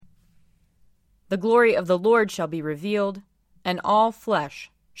The glory of the Lord shall be revealed, and all flesh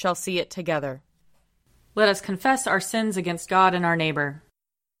shall see it together. Let us confess our sins against God and our neighbor.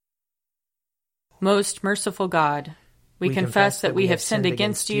 Most merciful God, we confess that we have sinned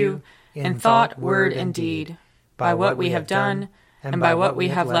against you in thought, word, and deed, by what we have done and by what we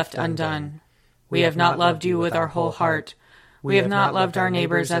have left undone. We have not loved you with our whole heart. We have not loved our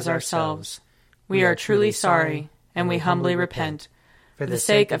neighbors as ourselves. We are truly sorry, and we humbly repent. For the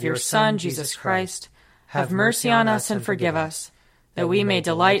sake of your Son, Jesus Christ, have mercy on us and forgive us, that we may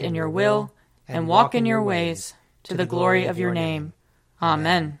delight in your will and walk in your ways, to the glory of your name.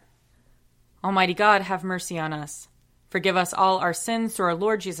 Amen. Almighty God, have mercy on us. Forgive us all our sins through our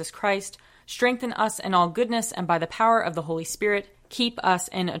Lord Jesus Christ. Strengthen us in all goodness, and by the power of the Holy Spirit, keep us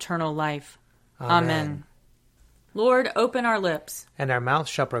in eternal life. Amen. Lord, open our lips, and our mouth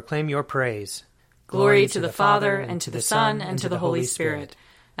shall proclaim your praise. Glory to the Father, and to the Son, and to the Holy Spirit,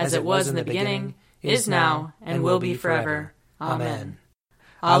 as it was in the beginning, is now, and will be forever. Amen.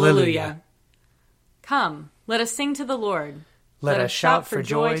 Alleluia. Come, let us sing to the Lord. Let us shout for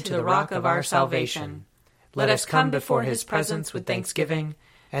joy to the rock of our salvation. Let us come before his presence with thanksgiving,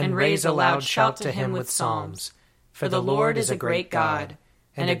 and raise a loud shout to him with psalms. For the Lord is a great God,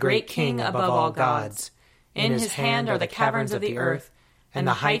 and a great King above all gods. In his hand are the caverns of the earth, and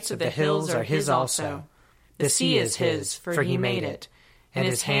the heights of the hills are his also. The sea is his, for he made it, and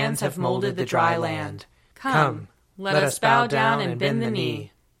his hands have molded the dry land. Come, let us bow down and bend the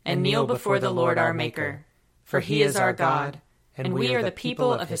knee, and kneel before the Lord our Maker. For he is our God, and we are the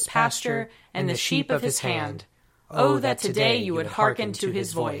people of his pasture and the sheep of his hand. Oh, that today you would hearken to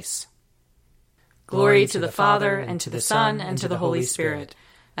his voice. Glory to the Father, and to the Son, and to the Holy Spirit,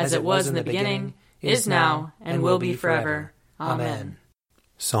 as it was in the beginning, is now, and will be forever. Amen.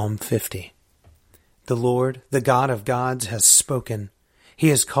 Psalm 50. The Lord, the God of gods, has spoken. He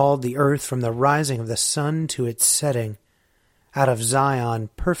has called the earth from the rising of the sun to its setting. Out of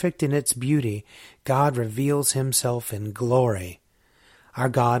Zion, perfect in its beauty, God reveals himself in glory. Our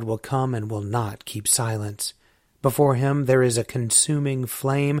God will come and will not keep silence. Before him there is a consuming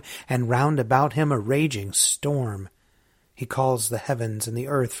flame, and round about him a raging storm. He calls the heavens and the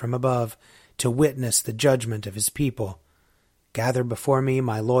earth from above to witness the judgment of his people. Gather before me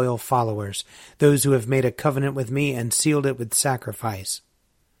my loyal followers, those who have made a covenant with me and sealed it with sacrifice.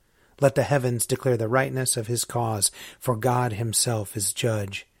 Let the heavens declare the rightness of his cause, for God himself is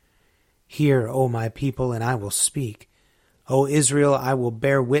judge. Hear, O my people, and I will speak. O Israel, I will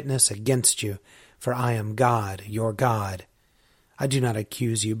bear witness against you, for I am God, your God. I do not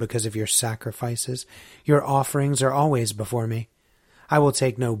accuse you because of your sacrifices. Your offerings are always before me. I will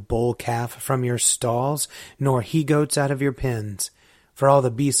take no bull calf from your stalls, nor he-goats out of your pens. For all the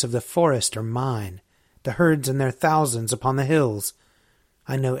beasts of the forest are mine, the herds and their thousands upon the hills.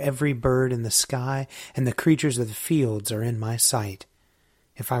 I know every bird in the sky, and the creatures of the fields are in my sight.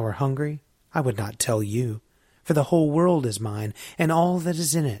 If I were hungry, I would not tell you, for the whole world is mine, and all that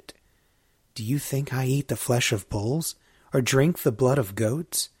is in it. Do you think I eat the flesh of bulls, or drink the blood of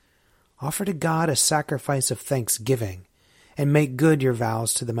goats? Offer to God a sacrifice of thanksgiving, and make good your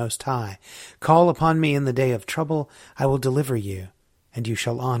vows to the Most High. Call upon me in the day of trouble, I will deliver you, and you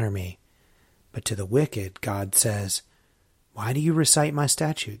shall honor me. But to the wicked, God says, why do you recite my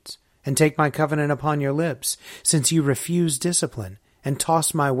statutes, and take my covenant upon your lips, since you refuse discipline, and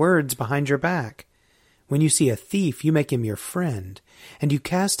toss my words behind your back? When you see a thief, you make him your friend, and you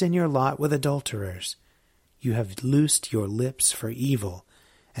cast in your lot with adulterers. You have loosed your lips for evil,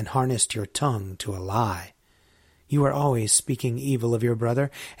 and harnessed your tongue to a lie. You are always speaking evil of your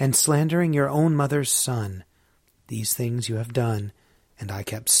brother, and slandering your own mother's son. These things you have done, and I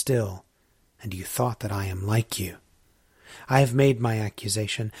kept still, and you thought that I am like you. I have made my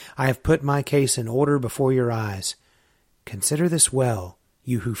accusation. I have put my case in order before your eyes. Consider this well,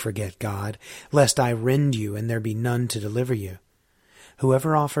 you who forget God, lest I rend you and there be none to deliver you.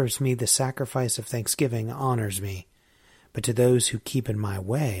 Whoever offers me the sacrifice of thanksgiving honors me, but to those who keep in my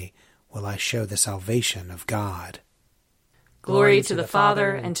way will I show the salvation of God. Glory to the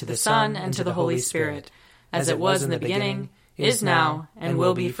Father, and to the Son, and to the Holy Spirit, as it was in the beginning, is now, and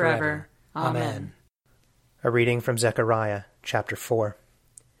will be forever. Amen. A reading from Zechariah, chapter 4.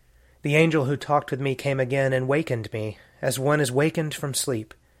 The angel who talked with me came again and wakened me, as one is wakened from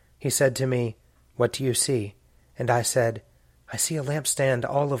sleep. He said to me, What do you see? And I said, I see a lampstand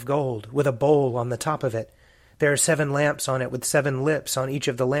all of gold, with a bowl on the top of it. There are 7 lamps on it, with 7 lips on each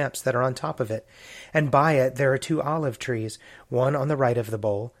of the lamps that are on top of it. And by it there are 2 olive trees, one on the right of the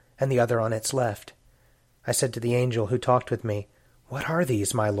bowl, and the other on its left. I said to the angel who talked with me, What are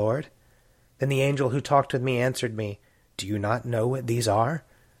these, my lord? Then the angel who talked with me answered me, Do you not know what these are?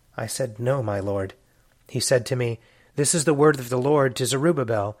 I said, No, my lord. He said to me, This is the word of the Lord to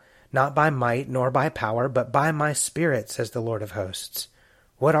Zerubbabel, not by might nor by power, but by my Spirit, says the Lord of hosts.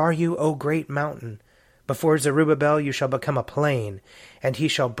 What are you, O great mountain? Before Zerubbabel you shall become a plain, and he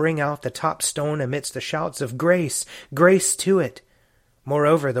shall bring out the top stone amidst the shouts of grace, grace to it.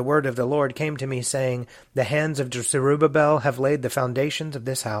 Moreover, the word of the Lord came to me, saying, The hands of Zerubbabel have laid the foundations of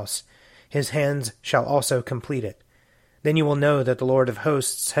this house. His hands shall also complete it. Then you will know that the Lord of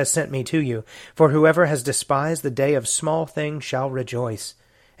hosts has sent me to you, for whoever has despised the day of small things shall rejoice,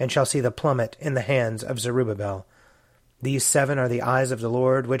 and shall see the plummet in the hands of Zerubbabel. These 7 are the eyes of the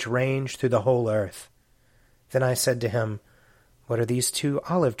Lord, which range through the whole earth. Then I said to him, What are these 2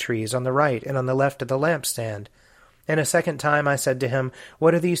 olive trees on the right and on the left of the lampstand? And a second time I said to him,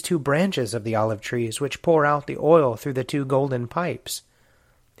 What are these 2 branches of the olive trees, which pour out the oil through the 2 golden pipes?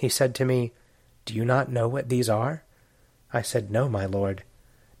 He said to me, Do you not know what these are? I said, No, my lord.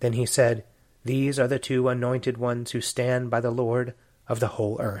 Then he said, These are the 2 anointed ones who stand by the Lord of the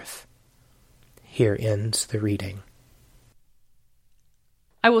whole earth. Here ends the reading.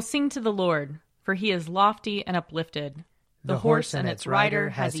 I will sing to the Lord, for he is lofty and uplifted. The horse and its rider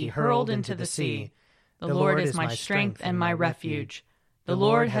has he hurled into the sea. The Lord is my strength and my refuge. The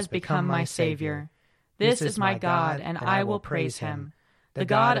Lord has become my Savior. This is my God, and I will praise him. The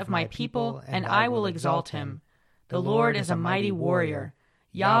God of my people, and I will exalt him. The Lord is a mighty warrior.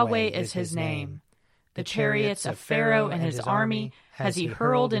 Yahweh is his name. The chariots of Pharaoh and his army has he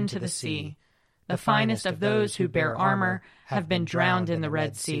hurled into the sea. The finest of those who bear armor have been drowned in the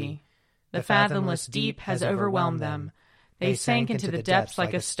Red Sea. The fathomless deep has overwhelmed them. They sank into the depths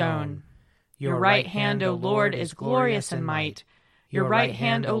like a stone. Your right hand, O Lord, is glorious in might. Your right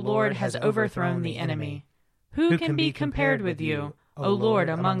hand, O Lord, has overthrown the enemy. Who can be compared with you, O Lord,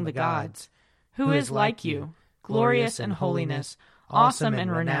 among the gods? Who is like you, glorious in holiness, awesome in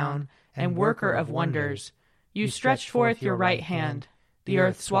renown, and worker of wonders? You stretched forth your right hand. The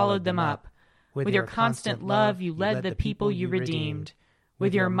earth swallowed them up. With your constant love you led the people you redeemed.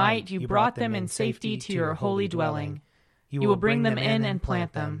 With your might you brought them in safety to your holy dwelling. You will bring them in and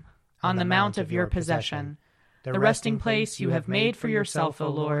plant them on the mount of your possession, the resting place you have made for yourself, O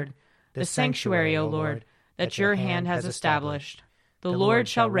Lord, the sanctuary, O Lord, that your hand has established. The Lord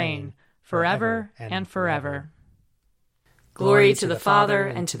shall reign forever and forever. Glory to the Father,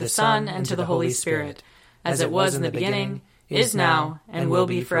 and to the Son, and to the Holy Spirit, as it was in the beginning, is now, and will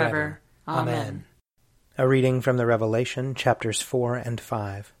be forever. Amen. A reading from the Revelation, chapters 4 and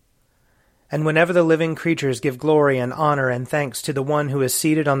 5. And whenever the living creatures give glory and honor and thanks to the one who is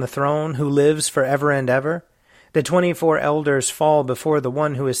seated on the throne, who lives forever and ever, the 24 elders fall before the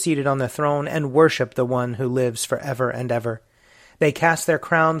one who is seated on the throne and worship the one who lives forever and ever. They cast their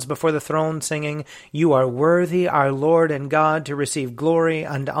crowns before the throne, singing, You are worthy, our Lord and God, to receive glory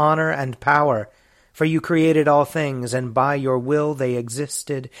and honor and power. For you created all things, and by your will they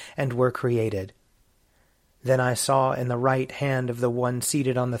existed and were created. Then I saw in the right hand of the one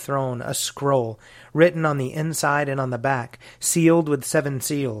seated on the throne a scroll, written on the inside and on the back, sealed with 7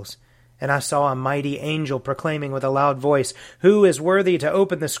 seals. And I saw a mighty angel proclaiming with a loud voice, Who is worthy to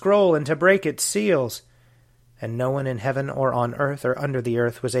open the scroll and to break its seals? And no one in heaven or on earth or under the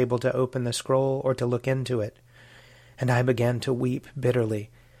earth was able to open the scroll or to look into it. And I began to weep bitterly,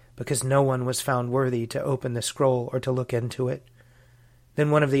 because no one was found worthy to open the scroll or to look into it.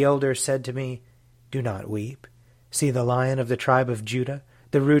 Then one of the elders said to me, Do not weep. See, the Lion of the tribe of Judah,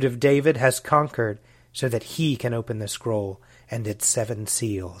 the Root of David, has conquered, so that he can open the scroll and its 7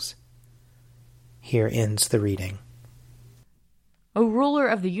 seals. Here ends the reading. O ruler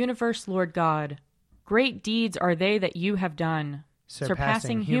of the universe, Lord God, great deeds are they that you have done,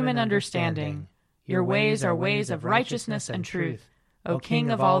 surpassing human understanding. Your ways are ways of righteousness and truth, O King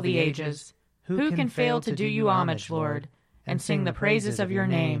of all the ages. Who can fail to do you homage, Lord, and sing the praises of your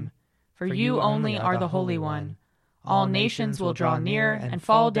name? For you only are the Holy One. All nations will draw near and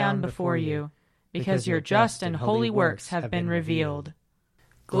fall down before you, because your just and holy works have been revealed.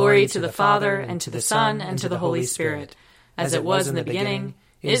 Glory to the Father, and to the Son, and to the Holy Spirit, as it was in the beginning,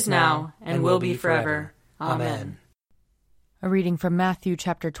 is now, and will be forever. Amen. A reading from Matthew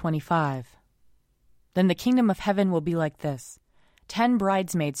chapter 25. Then the kingdom of heaven will be like this. 10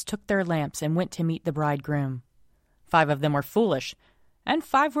 bridesmaids took their lamps and went to meet the bridegroom. 5 of them were foolish, and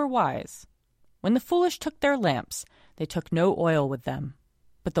 5 were wise. When the foolish took their lamps, they took no oil with them,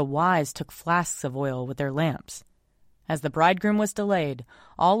 but the wise took flasks of oil with their lamps. As the bridegroom was delayed,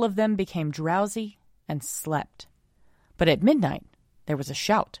 all of them became drowsy and slept. But at midnight there was a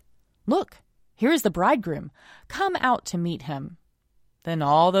shout, Look, here is the bridegroom. Come out to meet him. Then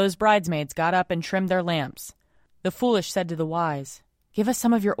all those bridesmaids got up and trimmed their lamps. The foolish said to the wise, "Give us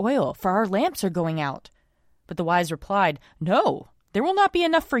some of your oil, for our lamps are going out." But the wise replied, "No, there will not be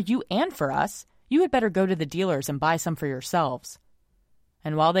enough for you and for us. You had better go to the dealers and buy some for yourselves."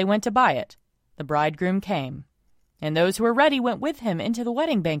 And while they went to buy it, the bridegroom came. And those who were ready went with him into the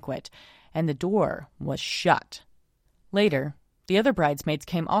wedding banquet, and the door was shut. Later, the other bridesmaids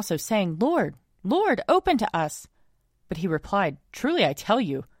came also, saying, "Lord, Lord, open to us." But he replied, "Truly I tell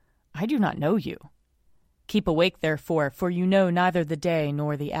you, I do not know you. Keep awake, therefore, for you know neither the day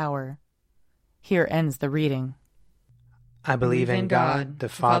nor the hour." Here ends the reading. I believe in God, the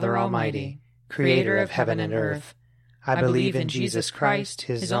Father Almighty, creator of heaven and earth. I believe in Jesus Christ,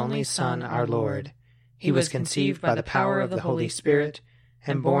 his only Son, our Lord. He was conceived by the power of the Holy Spirit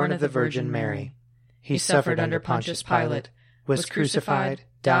and born of the Virgin Mary. He suffered under Pontius Pilate, was crucified,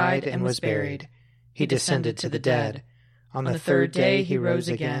 died, and was buried. He descended to the dead. On the third day he rose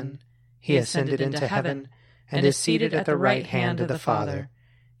again. He ascended into heaven and is seated at the right hand of the Father.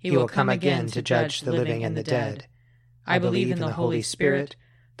 He will come again to judge the living and the dead. I believe in the Holy Spirit,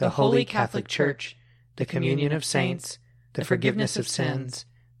 the Holy Catholic Church, the communion of saints, the forgiveness of sins,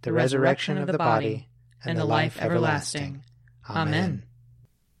 the resurrection of the body, and the life everlasting. Amen.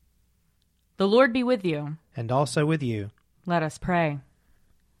 The Lord be with you. And also with you. Let us pray.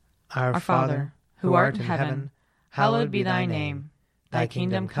 Our Father, who art in heaven, hallowed be thy name. Thy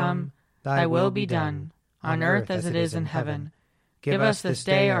kingdom come, thy will be done, on earth as it is in heaven. Give us this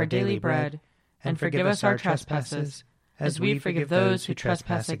day our daily bread, and forgive us our trespasses, as we forgive those who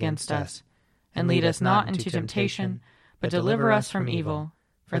trespass against us. And lead us not into temptation, but deliver us from evil.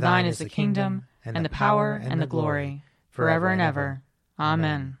 For thine is the kingdom, and the power, and the glory, forever and ever.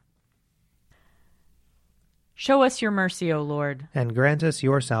 Amen. Show us your mercy, O Lord. And grant us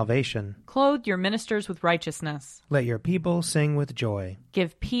your salvation. Clothe your ministers with righteousness. Let your people sing with joy.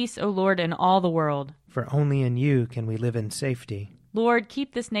 Give peace, O Lord, in all the world. For only in you can we live in safety. Lord,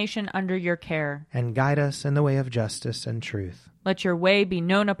 keep this nation under your care. And guide us in the way of justice and truth. Let your way be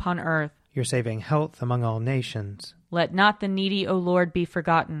known upon earth. Your saving health among all nations. Let not the needy, O Lord, be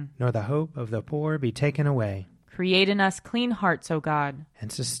forgotten. Nor the hope of the poor be taken away. Create in us clean hearts, O God.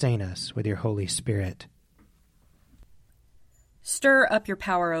 And sustain us with your Holy Spirit. Stir up your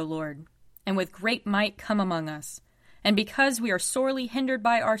power, O Lord, and with great might come among us. And because we are sorely hindered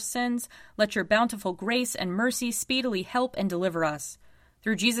by our sins, let your bountiful grace and mercy speedily help and deliver us.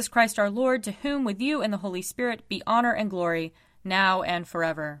 Through Jesus Christ our Lord, to whom with you and the Holy Spirit be honor and glory, now and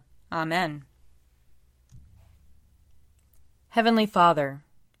forever. Amen. Heavenly Father,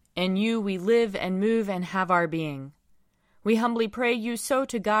 in you we live and move and have our being. We humbly pray you so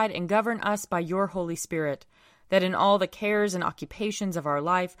to guide and govern us by your Holy Spirit, that in all the cares and occupations of our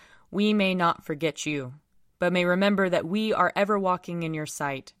life we may not forget you, but may remember that we are ever walking in your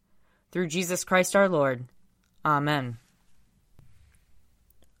sight. Through Jesus Christ our Lord. Amen.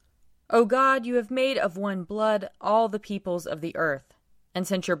 O God, you have made of one blood all the peoples of the earth, and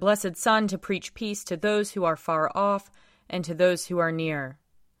sent your blessed Son to preach peace to those who are far off and to those who are near.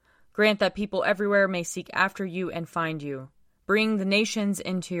 Grant that people everywhere may seek after you and find you. Bring the nations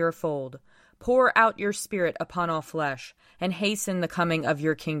into your fold. Pour out your Spirit upon all flesh, and hasten the coming of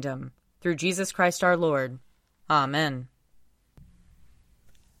your kingdom. Through Jesus Christ our Lord. Amen.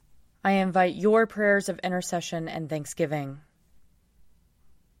 I invite your prayers of intercession and thanksgiving.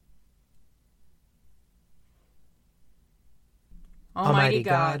 Almighty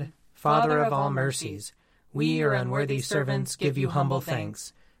God, Father of all mercies, we, your unworthy servants, give you humble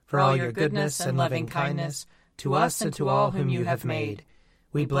thanks for all your goodness and loving kindness to us and to all whom you have made.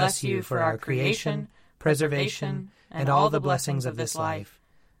 We bless you for our creation, preservation, and all the blessings of this life,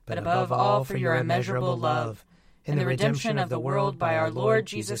 but above all for your immeasurable love in the redemption of the world by our Lord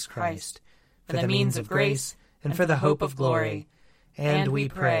Jesus Christ, for the means of grace and for the hope of glory. And we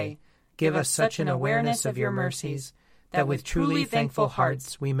pray, give us such an awareness of your mercies that with truly thankful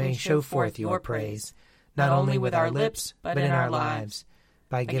hearts we may show forth your praise, not only with our lips, but in our lives,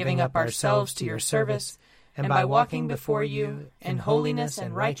 by giving up ourselves to your service, and by walking before you in holiness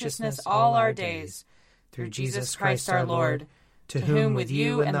and righteousness all our days, through Jesus Christ our Lord, to whom with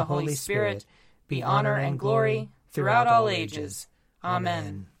you and the Holy Spirit be honor and glory throughout all ages.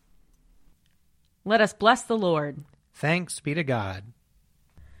 Amen. Let us bless the Lord. Thanks be to God.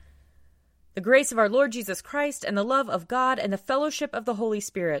 The grace of our Lord Jesus Christ and the love of God and the fellowship of the Holy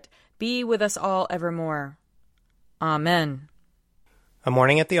Spirit be with us all evermore. Amen. A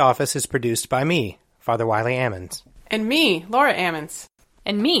Morning at the Office is produced by me, Father Wiley Ammons. And me, Laura Ammons.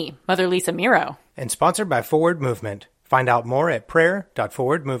 And me, Mother Lisa Meirow. And sponsored by Forward Movement. Find out more at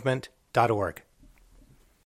prayer.forwardmovement.org.